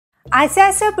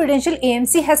ICICI Prudential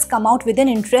AMC has come out with an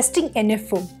interesting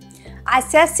NFO,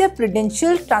 ICICI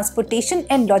Prudential Transportation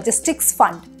and Logistics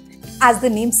Fund. As the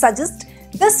name suggests,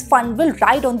 this fund will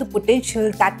ride on the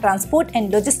potential that transport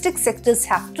and logistics sectors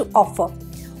have to offer.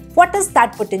 What is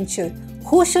that potential?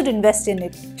 Who should invest in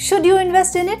it? Should you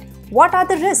invest in it? What are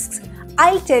the risks?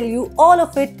 I'll tell you all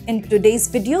of it in today's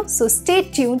video, so stay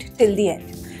tuned till the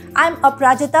end. I'm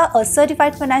Aparajita, a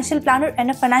certified financial planner and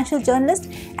a financial journalist,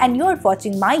 and you're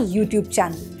watching my YouTube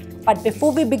channel. But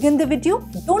before we begin the video,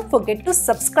 don't forget to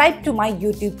subscribe to my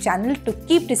YouTube channel to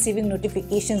keep receiving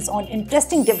notifications on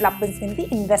interesting developments in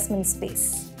the investment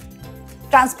space.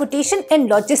 Transportation and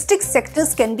logistics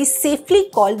sectors can be safely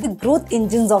called the growth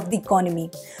engines of the economy.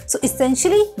 So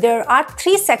essentially, there are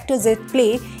three sectors at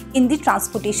play in the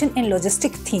transportation and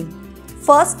logistics theme.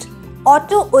 First,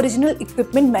 auto original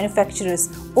equipment manufacturers,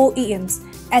 OEMs,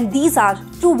 and these are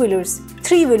two-wheelers,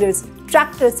 three-wheelers,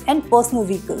 tractors and personal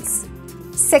vehicles.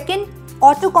 Second,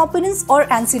 auto components or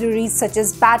ancillaries such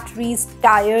as batteries,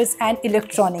 tires and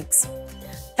electronics.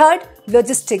 Third,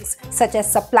 logistics such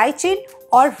as supply chain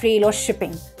or rail or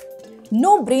shipping.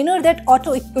 No brainer that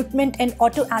auto equipment and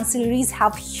auto ancillaries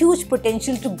have huge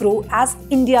potential to grow as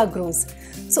India grows.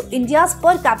 So India's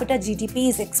per capita GDP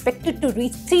is expected to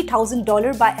reach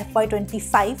 $3,000 by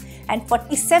FY25 and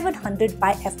 $4,700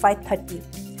 by FY30.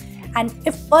 And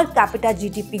if per capita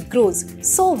GDP grows,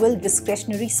 so will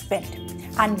discretionary spend.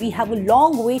 And we have a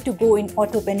long way to go in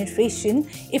auto penetration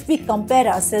if we compare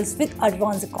ourselves with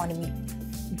advanced economy.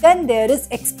 Then there is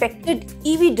expected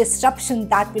EV disruption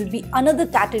that will be another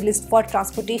catalyst for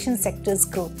transportation sector's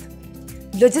growth.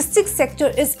 Logistics sector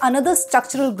is another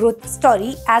structural growth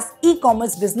story as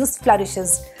e-commerce business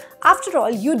flourishes. After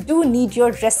all, you do need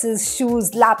your dresses,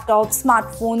 shoes, laptops,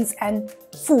 smartphones and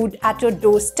food at your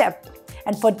doorstep.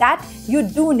 And for that, you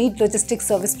do need logistics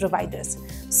service providers.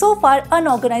 So far,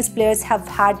 unorganized players have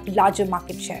had larger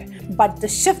market share, but the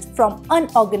shift from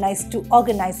unorganized to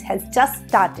organized has just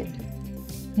started.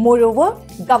 Moreover,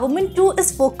 government too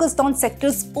is focused on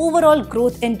sector's overall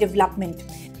growth and development.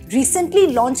 Recently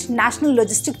launched National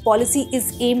Logistic Policy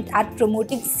is aimed at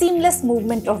promoting seamless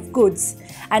movement of goods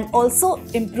and also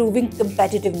improving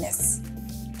competitiveness.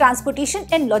 Transportation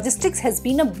and logistics has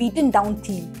been a beaten down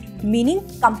theme, meaning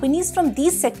companies from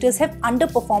these sectors have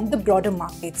underperformed the broader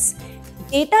markets.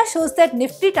 Data shows that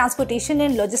Nifty Transportation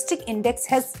and Logistics Index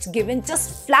has given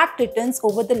just flat returns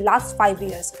over the last 5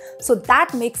 years. So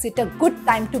that makes it a good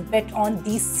time to bet on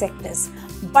these sectors.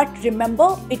 But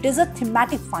remember, it is a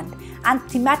thematic fund and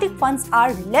thematic funds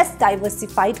are less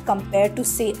diversified compared to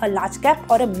say a large cap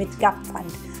or a mid cap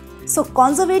fund. So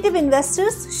conservative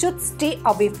investors should stay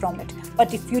away from it.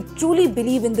 But if you truly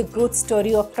believe in the growth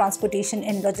story of transportation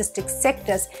and logistics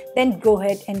sectors, then go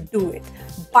ahead and do it.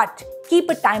 But keep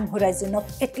a time horizon of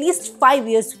at least 5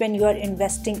 years when you are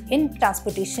investing in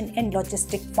transportation and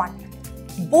logistics fund.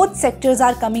 Both sectors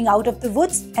are coming out of the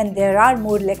woods and there are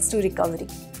more legs to recovery.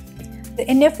 The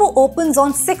NFO opens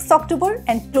on 6th October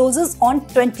and closes on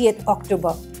 20th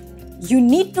October. You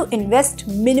need to invest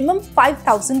minimum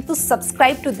 5,000 to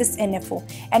subscribe to this NFO,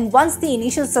 and once the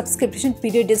initial subscription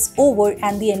period is over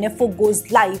and the NFO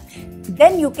goes live,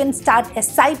 then you can start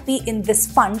SIP in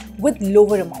this fund with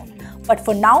lower amount. But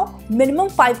for now, minimum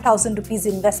 5,000 rupees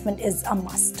investment is a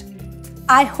must.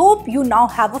 I hope you now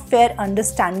have a fair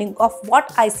understanding of what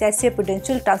ICICI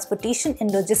Prudential Transportation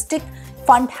and Logistics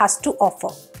Fund has to offer.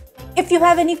 If you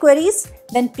have any queries,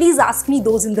 then please ask me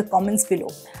those in the comments below.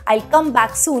 I'll come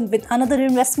back soon with another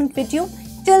investment video.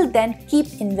 Till then,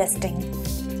 keep investing.